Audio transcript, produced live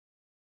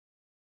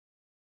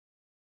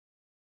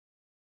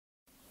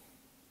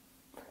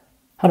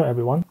Hello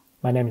everyone,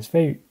 my name is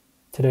Feiyu.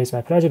 Today it's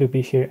my pleasure to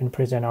be here and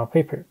present our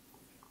paper.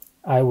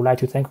 I would like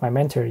to thank my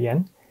mentor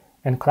Yan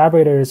and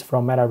collaborators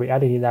from Meta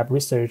Reality Lab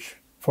Research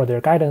for their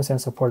guidance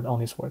and support on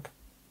this work.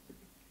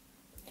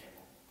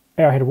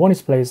 AR head-worn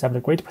displays have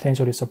the great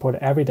potential to support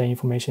everyday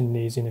information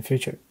needs in the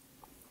future.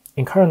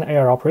 In current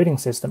AR operating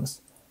systems,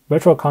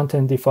 virtual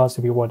content defaults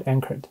to be word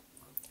anchored.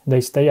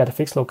 They stay at a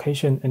fixed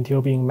location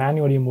until being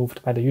manually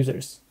moved by the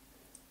users.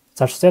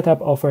 Such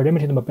setup offers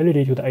limited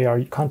mobility to the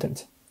AR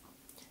content.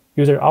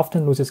 User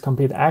often loses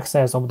complete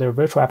access of their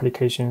virtual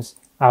applications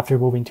after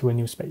moving to a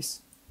new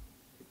space.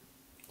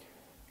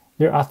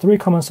 There are three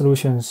common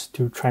solutions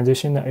to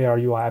transition the AR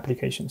UI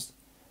applications.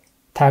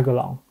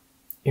 Tag-along,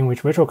 in which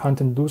virtual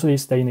content loosely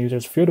stay in the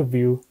user's field of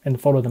view and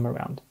follow them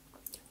around.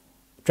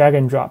 Drag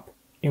and drop,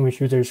 in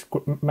which users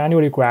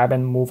manually grab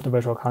and move the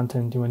virtual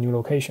content to a new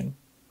location.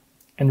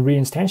 And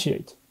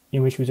reinstantiate,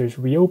 in which users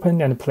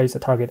reopen and place the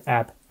target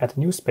app at a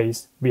new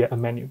space via a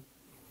menu.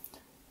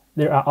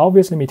 There are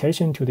obvious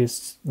limitations to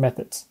these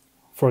methods.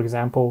 For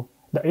example,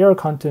 the AR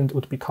content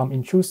would become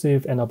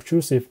intrusive and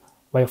obtrusive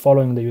while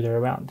following the user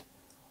around,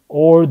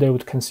 or they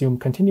would consume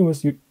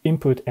continuous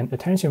input and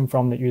attention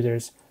from the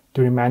users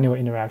during manual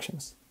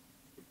interactions.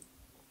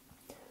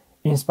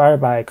 Inspired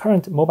by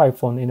current mobile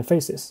phone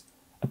interfaces,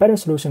 a better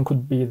solution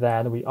could be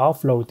that we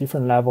offload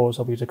different levels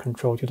of user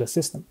control to the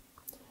system.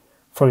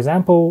 For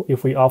example,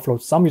 if we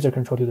offload some user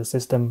control to the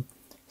system,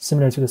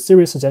 similar to the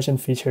Siri suggestion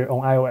feature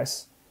on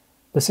iOS,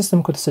 the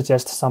system could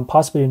suggest some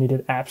possibly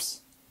needed apps,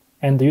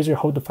 and the user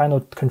holds the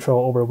final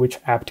control over which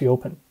app to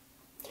open.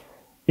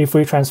 If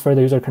we transfer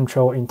the user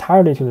control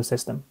entirely to the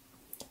system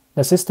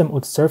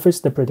would surface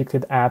the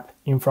predicted app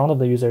in front of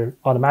the user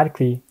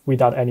automatically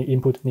without any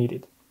input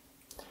needed.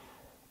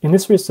 In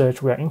this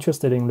research, we are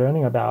interested in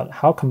learning about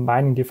how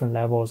combining different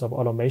levels of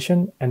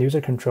automation and user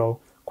control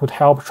could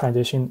help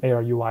transition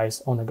AR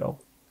UIs on the go.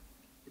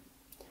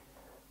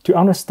 To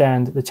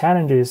understand the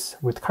challenges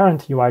with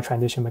current UI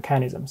transition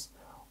mechanisms,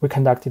 we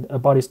conducted a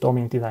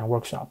bodystorming design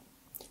workshop.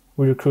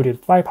 We recruited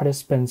 5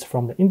 participants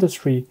from the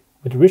industry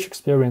with rich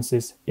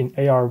experiences in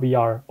AR,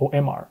 VR, or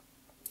MR.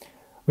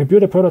 We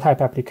built a prototype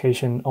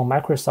application on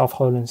Microsoft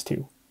HoloLens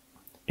 2.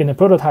 In the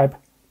prototype,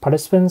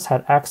 participants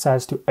had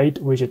access to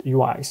 8 widget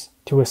UIs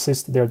to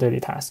assist their daily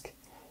task,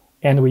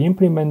 and we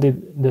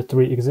implemented the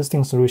 3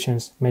 existing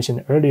solutions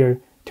mentioned earlier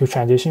to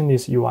transition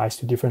these UIs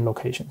to different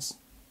locations.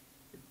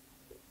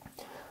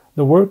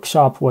 The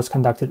workshop was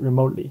conducted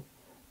remotely.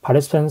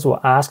 Participants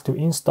were asked to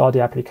install the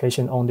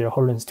application on their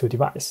HoloLens 2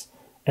 device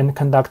and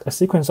conduct a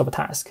sequence of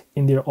tasks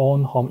in their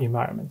own home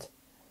environment.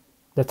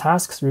 The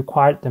tasks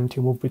required them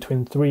to move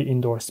between 3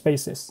 indoor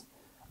spaces: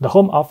 the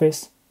home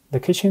office,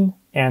 the kitchen,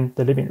 and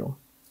the living room.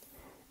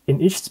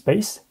 In each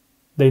space,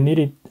 they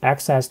needed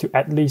access to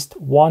at least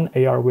one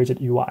AR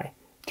widget UI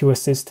to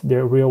assist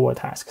their real-world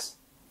tasks.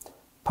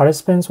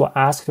 Participants were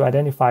asked to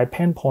identify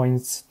pain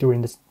points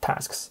during the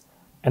tasks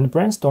and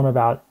brainstorm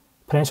about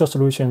potential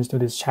solutions to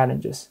these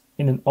challenges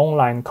in an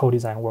online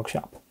co-design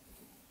workshop.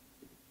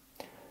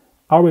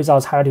 Our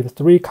results highlighted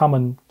 3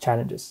 common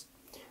challenges.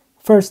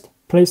 First,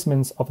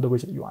 placements of the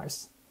widget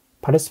UIs.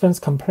 Participants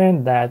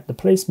complained that the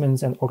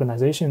placements and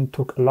organization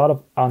took a lot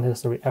of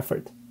unnecessary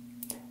effort.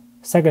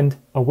 Second,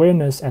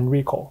 awareness and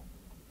recall.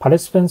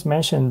 Participants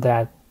mentioned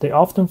that they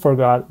often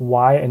forgot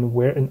why and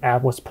where an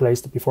app was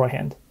placed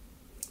beforehand.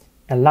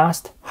 And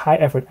last,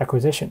 high-effort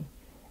acquisition,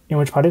 in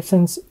which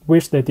participants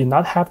wished they did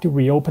not have to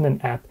reopen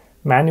an app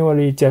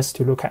manually just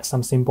to look at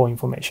some simple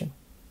information.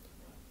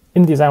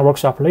 In the design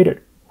workshop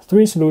later,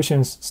 3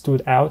 solutions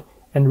stood out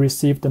and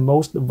received the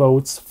most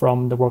votes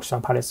from the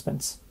workshop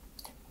participants,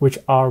 which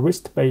are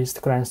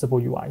wrist-based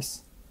glanceable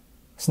UIs,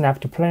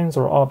 snap to planes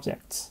or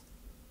objects,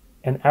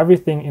 and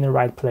everything in the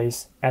right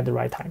place at the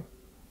right time.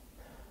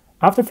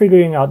 After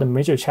figuring out the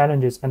major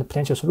challenges and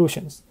potential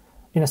solutions,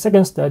 in a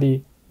second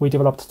study, we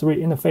developed 3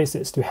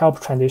 interfaces to help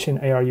transition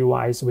AR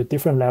UIs with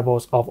different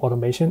levels of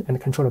automation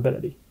and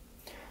controllability.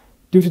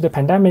 Due to the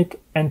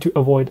pandemic and to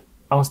avoid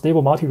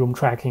unstable multi-room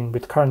tracking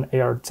with current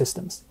AR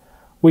systems,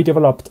 we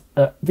developed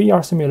a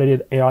VR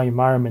simulated AR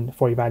environment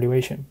for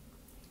evaluation.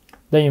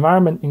 The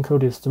environment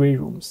included 3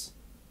 rooms: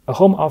 a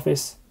home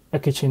office, a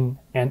kitchen,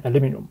 and a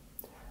living room.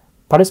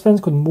 Participants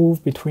could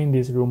move between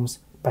these rooms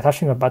by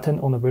touching a button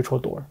on the virtual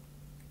door.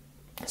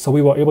 So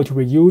we were able to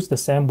reuse the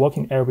same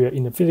working area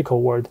in the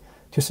physical world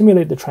to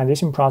simulate the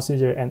transition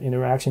procedure and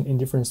interaction in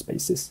different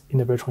spaces in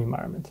the virtual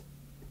environment.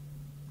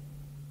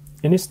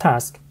 In this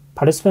task,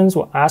 participants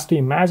were asked to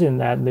imagine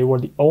that they were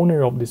the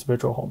owner of this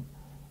virtual home.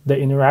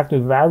 They interact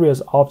with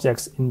various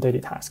objects in daily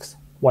tasks,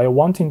 while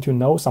wanting to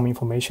know some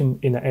information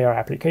in the AR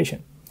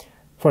application.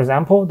 For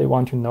example, they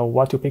want to know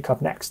what to pick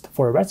up next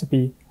for a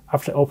recipe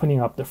after opening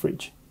up the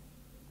fridge.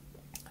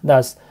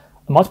 Thus,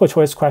 a multiple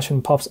choice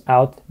question pops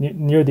out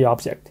near the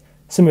object,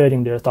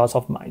 simulating their thoughts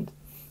of mind.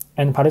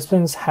 And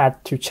participants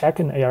had to check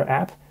an AR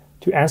app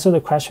to answer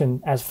the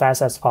question as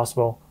fast as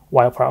possible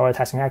while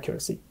prioritizing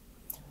accuracy.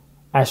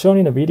 As shown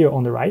in the video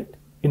on the right,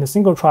 in a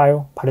single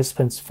trial,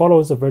 participants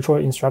follow the virtual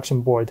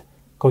instruction board,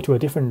 go to a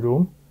different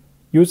room,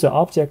 use the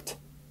object,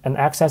 and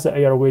access the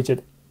AR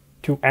widget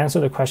to answer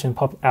the question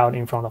popped out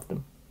in front of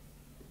them.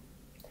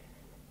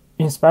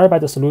 Inspired by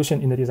the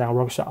solution in the design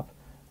workshop,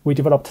 we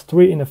developed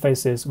 3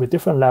 interfaces with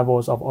different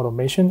levels of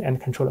automation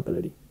and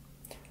controllability.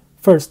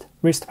 First,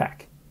 wrist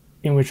pack,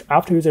 in which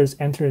after users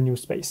enter a new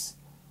space,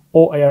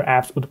 all AR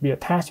apps would be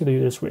attached to the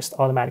user's wrist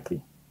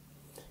automatically.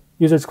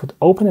 Users could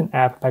open an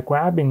app by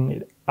grabbing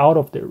it out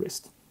of their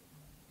wrist.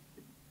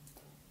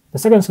 The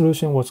second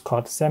solution was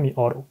called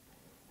semi-auto.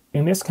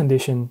 In this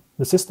condition,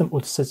 the system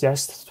would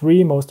suggest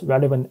 3 most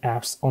relevant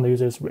apps on the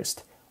user's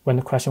wrist when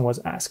the question was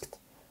asked,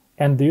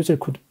 and the user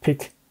could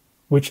pick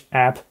which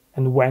app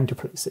and when to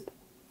place it.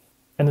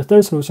 And the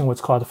third solution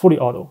was called fully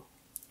auto.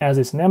 As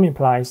its name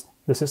implies,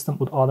 the system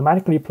would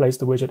automatically place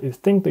the widget it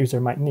thinks the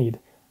user might need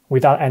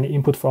without any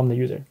input from the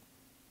user.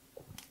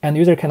 And the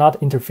user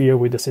cannot interfere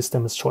with the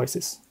system's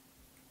choices.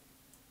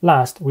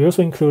 Last, we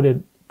also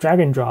included drag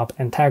and drop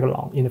and tag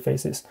along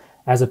interfaces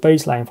as a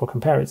baseline for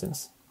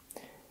comparisons.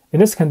 In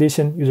this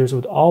condition, users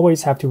would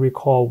always have to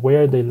recall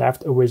where they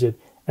left a widget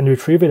and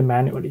retrieve it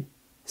manually,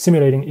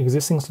 simulating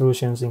existing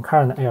solutions in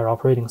current AR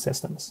operating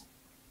systems.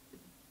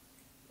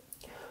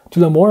 To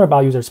learn more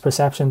about users'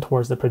 perception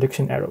towards the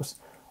prediction errors,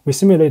 we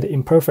simulate the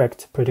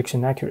imperfect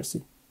prediction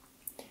accuracy.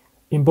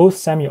 In both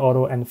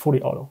semi-auto and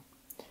fully auto,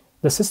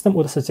 the system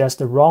would suggest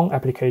the wrong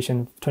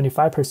application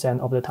 25%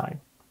 of the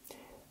time.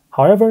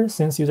 However,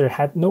 since user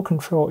had no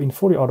control in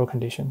fully auto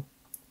condition,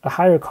 a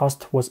higher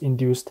cost was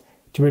induced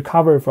to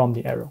recover from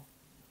the error.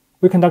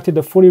 We conducted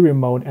a fully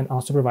remote and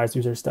unsupervised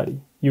user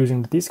study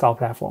using the DSCAL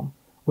platform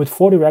with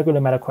 40 regular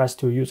meta-quests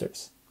to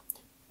users.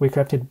 We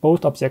collected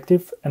both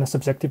objective and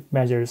subjective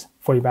measures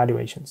for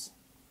evaluations.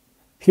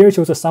 Here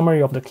shows a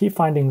summary of the key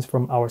findings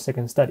from our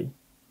second study.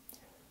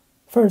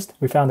 First,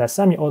 we found that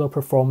semi-auto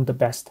performed the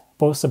best,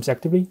 both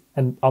subjectively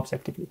and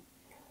objectively.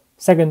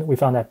 Second, we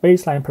found that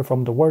baseline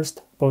performed the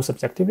worst, both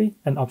subjectively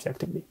and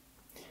objectively.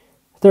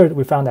 Third,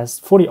 we found that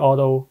fully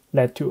auto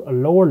led to a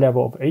lower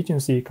level of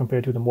agency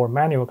compared to the more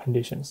manual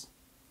conditions.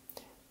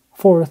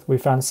 Fourth, we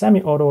found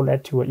semi-auto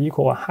led to an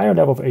equal or higher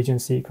level of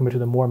agency compared to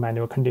the more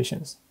manual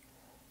conditions.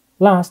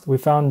 Last, we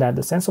found that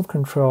the sense of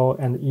control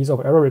and the ease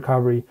of error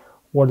recovery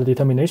were the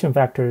determination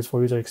factors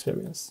for user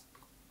experience.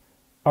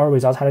 Our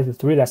results highlighted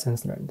 3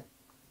 lessons learned.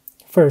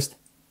 First,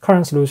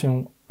 current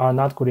solutions are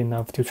not good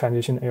enough to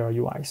transition AR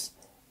UIs,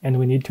 and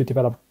we need to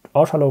develop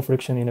ultra-low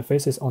friction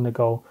interfaces on the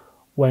go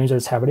when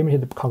users have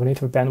limited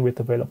cognitive bandwidth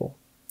available.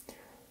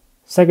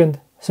 Second,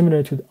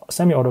 similar to the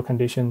semi-auto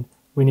condition,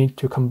 we need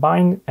to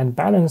combine and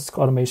balance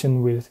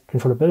automation with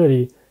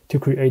controllability to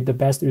create the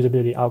best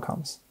usability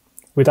outcomes,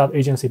 without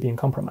agency being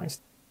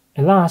compromised.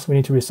 And last, we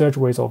need to research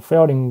ways of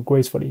failing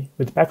gracefully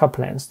with backup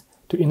plans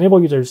to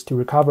enable users to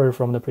recover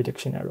from the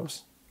prediction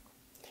errors.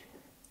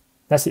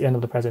 That's the end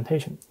of the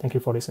presentation. Thank you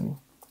for listening.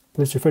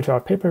 Please refer to our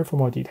paper for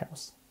more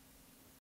details.